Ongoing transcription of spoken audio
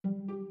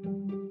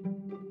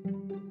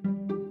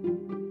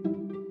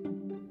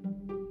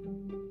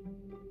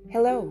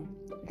Hello,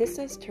 this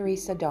is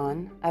Teresa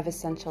Dawn of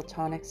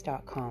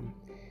EssentialTonics.com.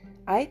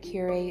 I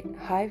curate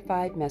high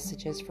vibe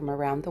messages from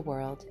around the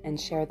world and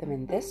share them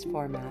in this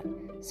format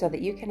so that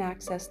you can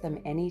access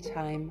them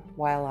anytime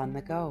while on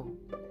the go.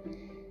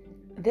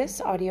 This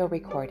audio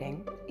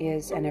recording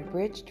is an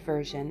abridged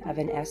version of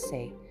an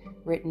essay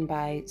written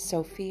by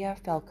Sofia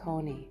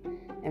Falcone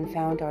and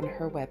found on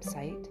her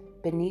website,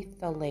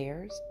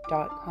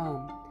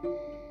 beneaththelayers.com.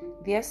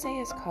 The essay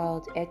is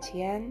called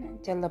Etienne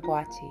de la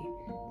Boétie,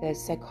 the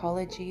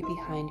Psychology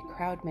Behind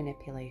Crowd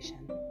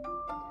Manipulation.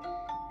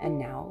 And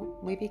now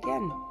we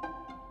begin.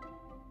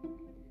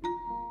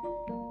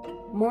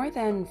 More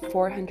than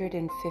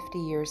 450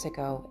 years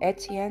ago,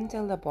 Etienne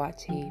de la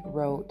Boétie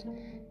wrote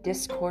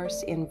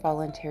Discourse in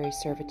Voluntary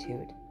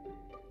Servitude,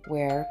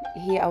 where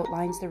he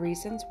outlines the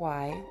reasons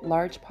why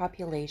large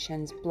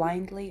populations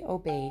blindly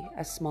obey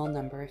a small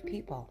number of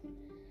people.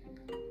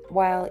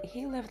 While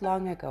he lived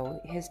long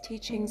ago, his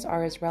teachings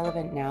are as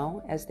relevant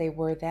now as they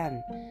were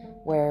then,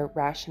 where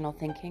rational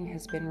thinking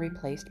has been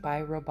replaced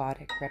by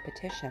robotic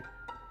repetition.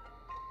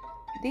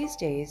 These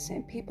days,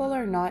 people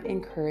are not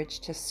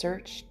encouraged to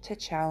search, to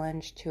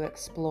challenge, to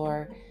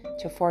explore,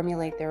 to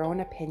formulate their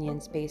own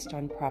opinions based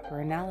on proper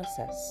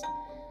analysis.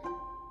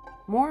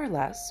 More or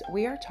less,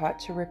 we are taught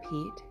to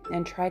repeat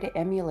and try to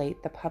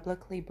emulate the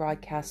publicly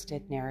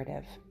broadcasted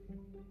narrative.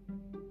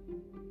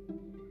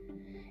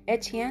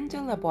 Etienne de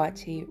la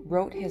Boétie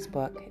wrote his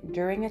book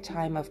during a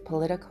time of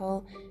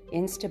political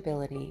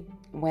instability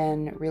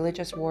when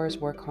religious wars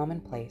were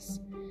commonplace.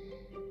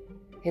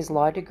 His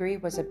law degree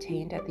was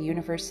obtained at the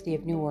University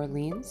of New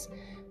Orleans,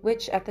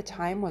 which at the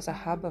time was a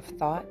hub of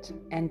thought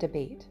and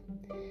debate.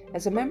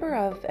 As a member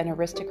of an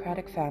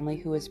aristocratic family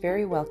who was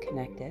very well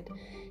connected,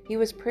 he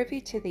was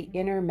privy to the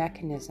inner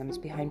mechanisms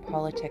behind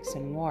politics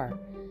and war.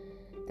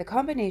 The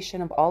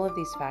combination of all of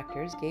these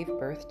factors gave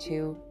birth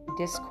to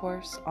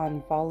Discourse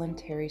on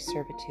Voluntary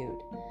Servitude,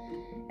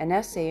 an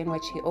essay in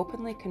which he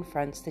openly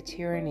confronts the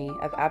tyranny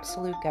of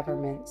absolute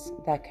governments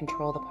that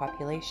control the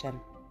population.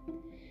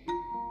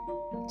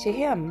 To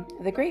him,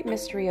 the great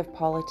mystery of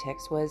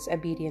politics was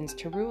obedience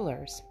to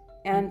rulers,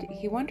 and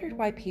he wondered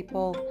why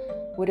people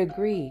would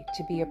agree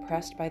to be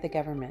oppressed by the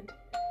government.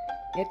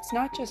 It's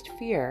not just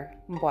fear,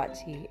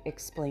 Boétie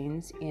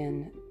explains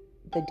in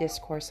the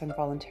Discourse on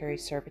Voluntary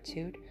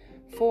Servitude,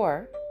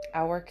 for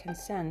our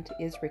consent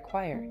is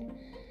required,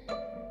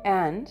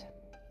 and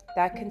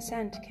that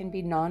consent can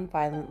be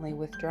non-violently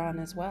withdrawn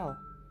as well.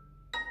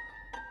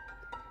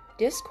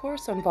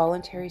 Discourse on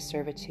Voluntary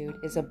Servitude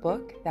is a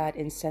book that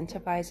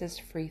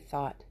incentivizes free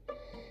thought.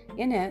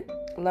 In it,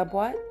 La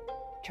Boétie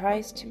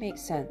tries to make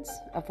sense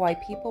of why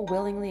people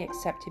willingly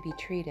accept to be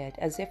treated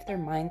as if they're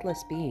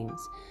mindless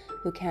beings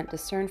who can't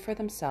discern for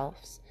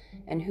themselves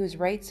and whose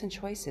rights and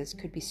choices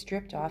could be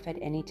stripped off at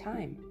any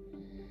time.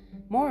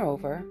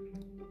 Moreover,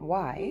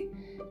 why,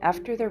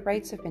 after their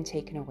rights have been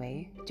taken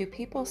away, do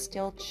people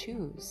still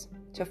choose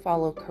to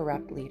follow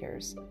corrupt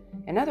leaders?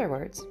 In other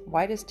words,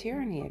 why does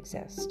tyranny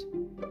exist?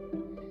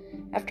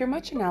 After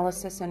much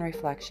analysis and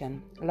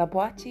reflection, La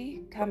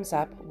Boétie comes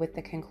up with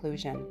the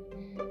conclusion: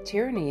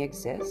 tyranny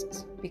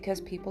exists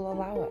because people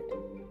allow it.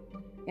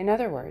 In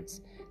other words,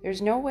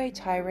 there's no way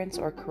tyrants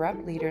or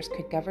corrupt leaders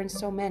could govern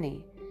so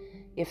many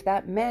if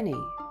that many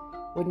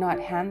would not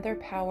hand their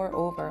power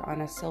over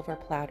on a silver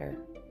platter.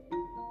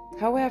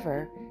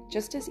 However,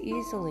 just as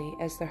easily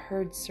as the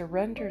herd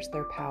surrenders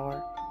their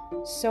power,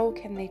 so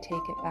can they take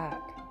it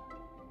back.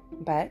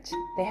 But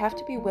they have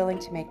to be willing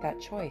to make that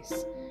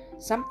choice,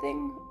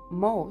 something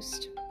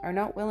most are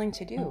not willing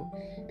to do,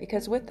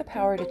 because with the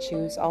power to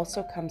choose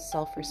also comes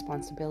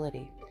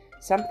self-responsibility,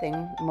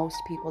 something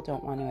most people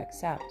don't want to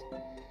accept.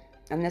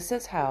 And this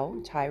is how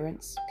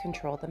tyrants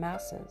control the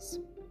masses.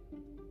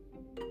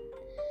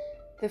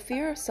 The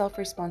fear of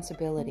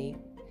self-responsibility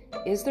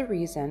is the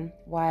reason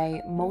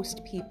why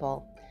most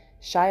people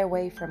shy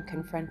away from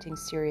confronting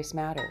serious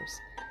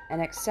matters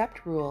and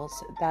accept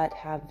rules that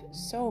have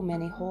so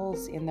many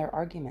holes in their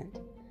argument.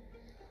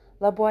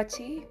 La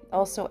Boétie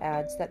also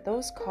adds that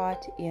those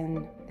caught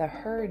in the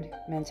herd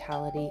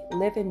mentality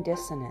live in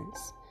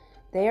dissonance.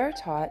 They are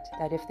taught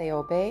that if they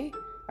obey,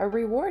 a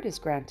reward is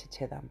granted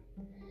to them.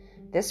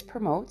 This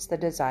promotes the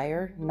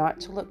desire not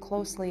to look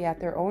closely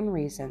at their own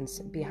reasons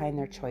behind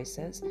their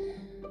choices,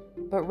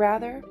 but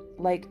rather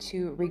like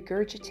to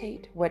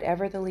regurgitate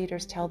whatever the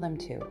leaders tell them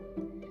to.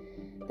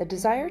 The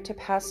desire to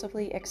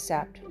passively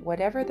accept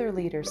whatever their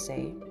leaders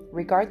say,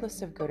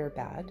 regardless of good or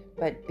bad,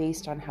 but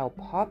based on how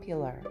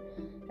popular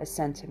a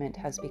sentiment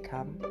has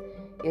become,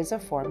 is a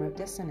form of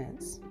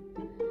dissonance.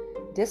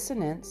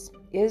 Dissonance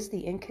is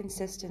the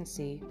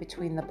inconsistency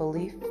between the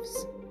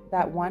beliefs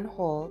that one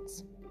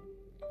holds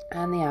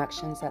and the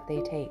actions that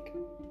they take.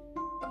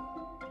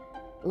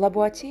 La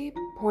Boétie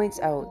points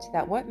out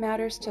that what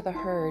matters to the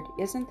herd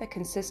isn't the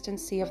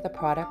consistency of the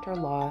product or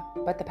law,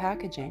 but the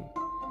packaging,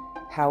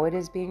 how it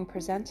is being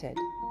presented.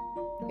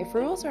 If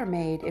rules are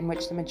made in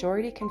which the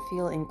majority can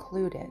feel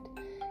included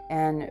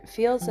and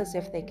feels as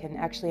if they can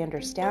actually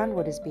understand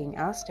what is being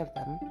asked of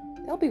them,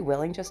 they'll be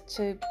willing just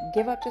to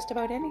give up just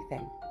about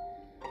anything.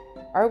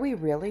 Are we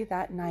really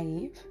that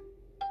naive?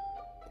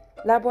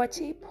 La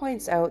Boétie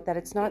points out that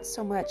it's not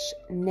so much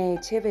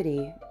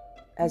naivety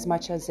as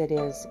much as it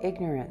is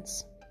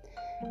ignorance.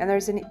 And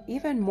there's an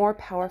even more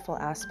powerful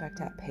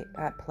aspect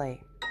at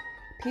play.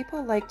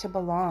 People like to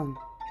belong,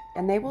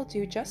 and they will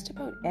do just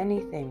about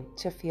anything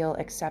to feel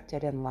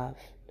accepted and loved.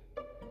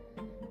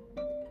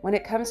 When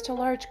it comes to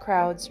large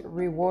crowds,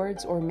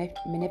 rewards or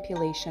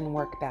manipulation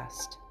work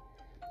best.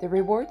 The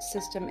reward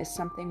system is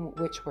something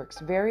which works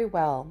very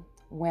well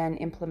when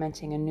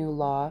implementing a new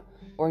law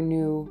or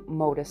new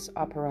modus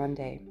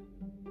operandi.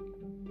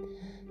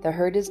 The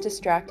herd is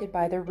distracted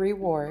by the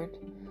reward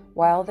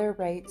while their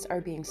rights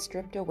are being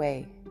stripped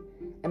away,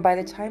 and by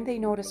the time they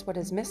notice what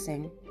is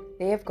missing,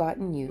 they have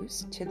gotten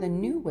used to the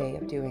new way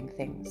of doing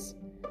things.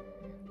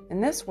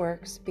 And this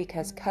works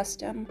because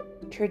custom,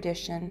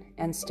 tradition,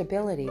 and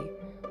stability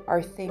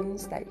are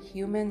things that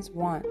humans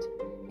want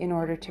in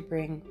order to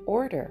bring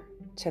order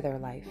to their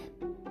life.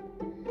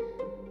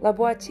 La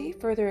Boétie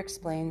further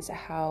explains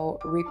how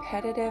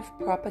repetitive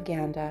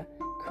propaganda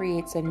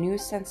creates a new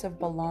sense of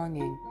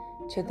belonging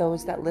to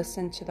those that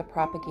listen to the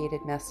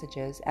propagated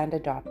messages and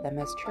adopt them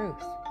as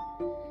truth.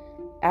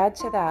 Add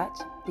to that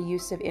the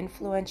use of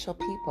influential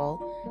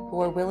people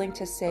who are willing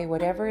to say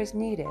whatever is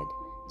needed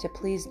to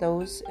please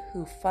those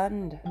who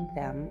fund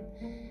them,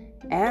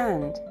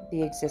 and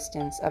the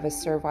existence of a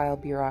servile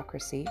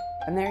bureaucracy,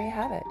 and there you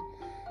have it,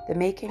 the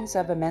makings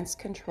of immense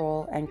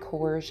control and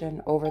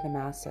coercion over the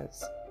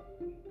masses.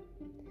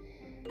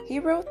 He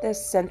wrote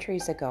this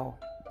centuries ago,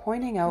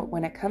 pointing out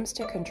when it comes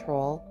to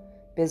control,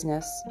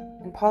 business,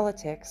 and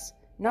politics,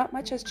 not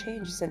much has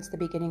changed since the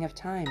beginning of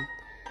time.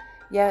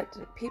 Yet,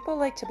 people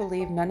like to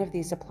believe none of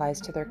these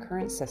applies to their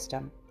current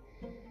system.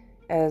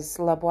 As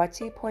La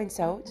Boétie points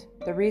out,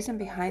 the reason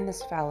behind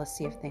this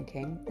fallacy of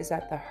thinking is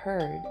that the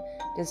herd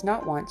does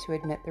not want to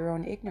admit their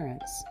own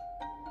ignorance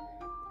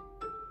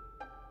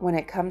when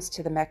it comes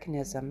to the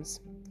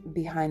mechanisms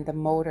behind the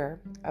motor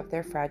of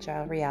their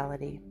fragile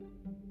reality.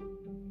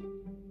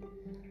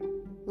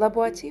 La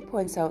Boétie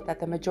points out that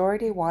the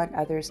majority want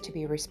others to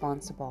be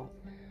responsible.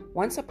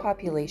 Once a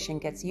population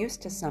gets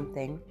used to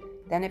something,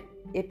 then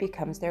it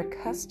becomes their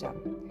custom,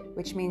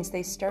 which means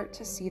they start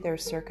to see their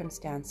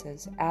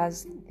circumstances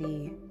as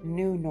the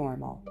new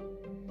normal.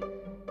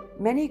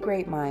 Many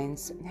great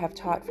minds have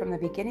taught from the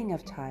beginning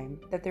of time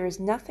that there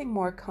is nothing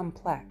more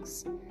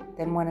complex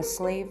than when a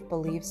slave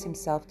believes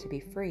himself to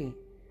be free,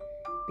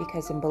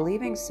 because in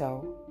believing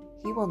so,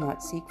 he will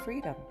not seek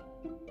freedom.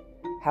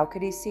 How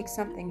could he seek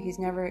something he's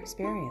never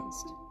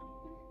experienced?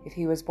 If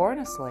he was born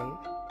a slave,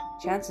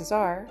 chances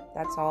are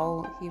that's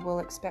all he will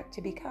expect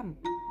to become,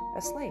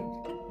 a slave.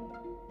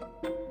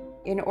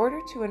 In order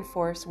to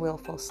enforce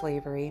willful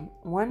slavery,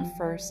 one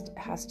first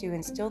has to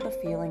instill the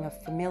feeling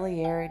of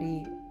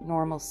familiarity,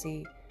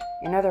 normalcy,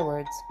 in other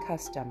words,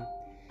 custom.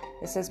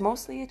 This is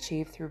mostly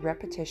achieved through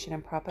repetition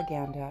and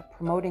propaganda,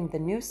 promoting the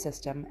new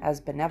system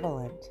as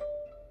benevolent.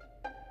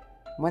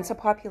 Once a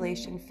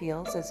population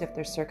feels as if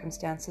their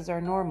circumstances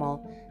are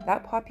normal,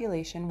 that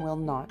population will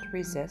not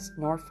resist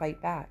nor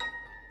fight back.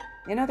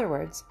 In other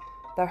words,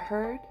 the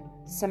herd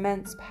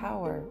cements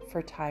power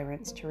for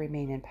tyrants to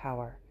remain in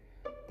power.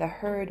 The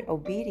herd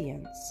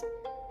obedience,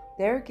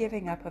 their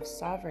giving up of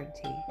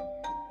sovereignty,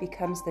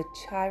 becomes the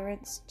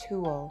tyrant's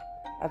tool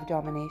of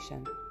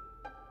domination.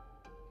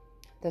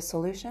 The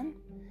solution?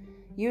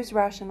 Use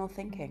rational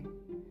thinking.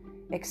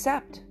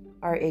 Accept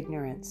our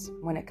ignorance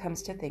when it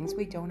comes to things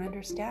we don't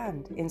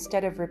understand,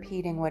 instead of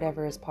repeating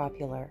whatever is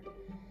popular.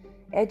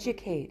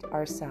 Educate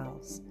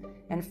ourselves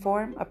and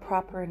form a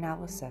proper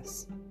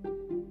analysis.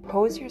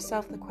 Pose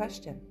yourself the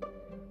question,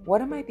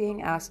 what am I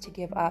being asked to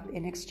give up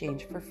in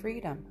exchange for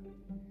freedom?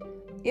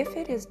 If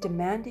it is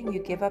demanding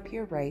you give up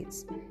your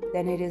rights,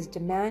 then it is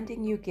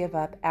demanding you give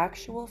up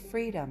actual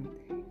freedom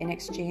in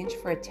exchange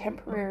for a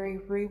temporary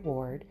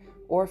reward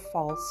or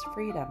false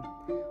freedom,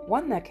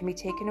 one that can be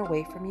taken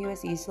away from you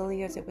as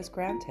easily as it was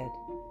granted.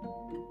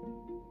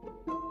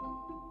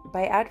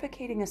 By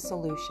advocating a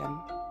solution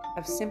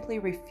of simply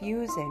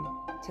refusing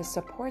to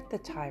support the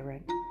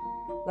tyrant,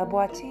 La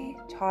Boétie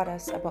taught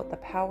us about the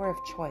power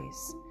of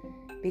choice,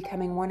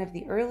 becoming one of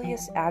the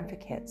earliest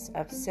advocates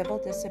of civil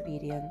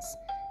disobedience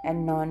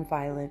and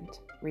nonviolent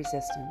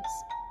resistance.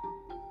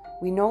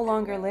 We no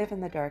longer live in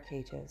the Dark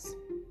Ages.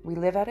 We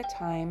live at a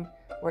time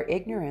where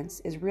ignorance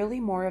is really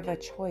more of a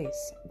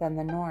choice than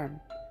the norm.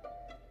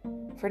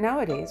 For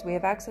nowadays, we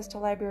have access to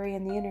library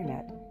and the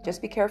internet.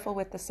 Just be careful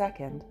with the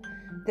second.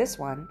 This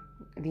one,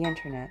 the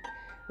internet,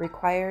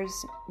 requires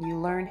you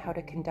learn how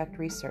to conduct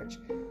research.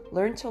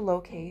 Learn to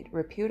locate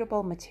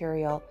reputable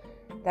material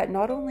that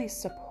not only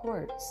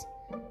supports,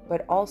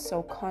 but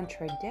also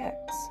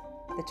contradicts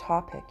the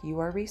topic you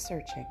are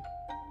researching.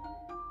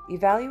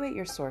 Evaluate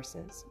your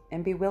sources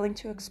and be willing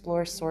to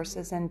explore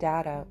sources and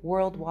data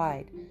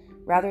worldwide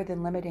rather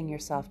than limiting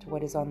yourself to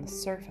what is on the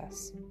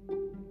surface.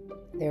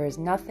 There is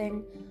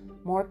nothing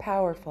more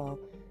powerful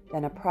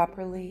than a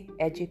properly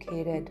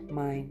educated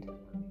mind.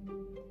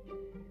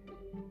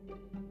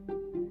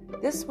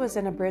 This was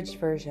an abridged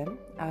version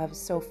of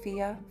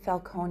Sofia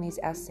Falcone's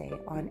essay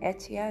on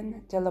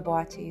Etienne de la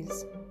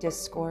Boétie's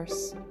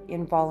discourse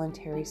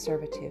Involuntary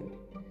Servitude.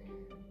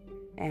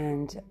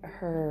 And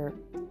her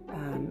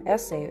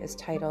essay is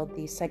titled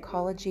The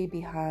Psychology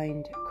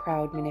Behind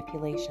Crowd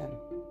Manipulation.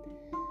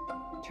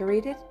 To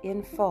read it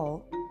in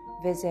full,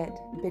 visit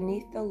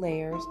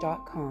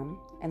beneaththelayers.com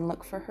and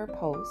look for her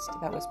post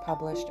that was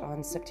published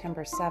on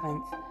September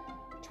 7th,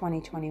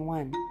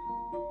 2021.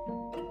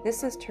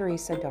 This is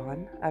Teresa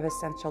Dawn of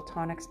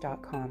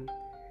EssentialTonics.com.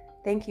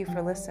 Thank you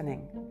for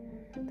listening.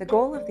 The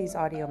goal of these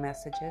audio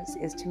messages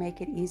is to make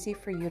it easy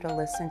for you to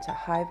listen to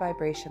high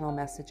vibrational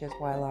messages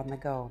while on the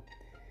go.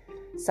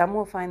 Some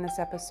will find this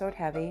episode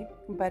heavy,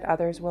 but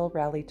others will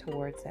rally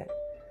towards it.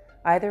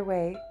 Either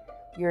way,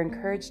 you're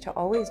encouraged to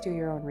always do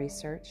your own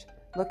research,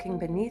 looking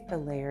beneath the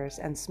layers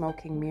and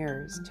smoking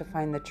mirrors to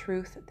find the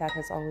truth that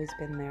has always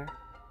been there.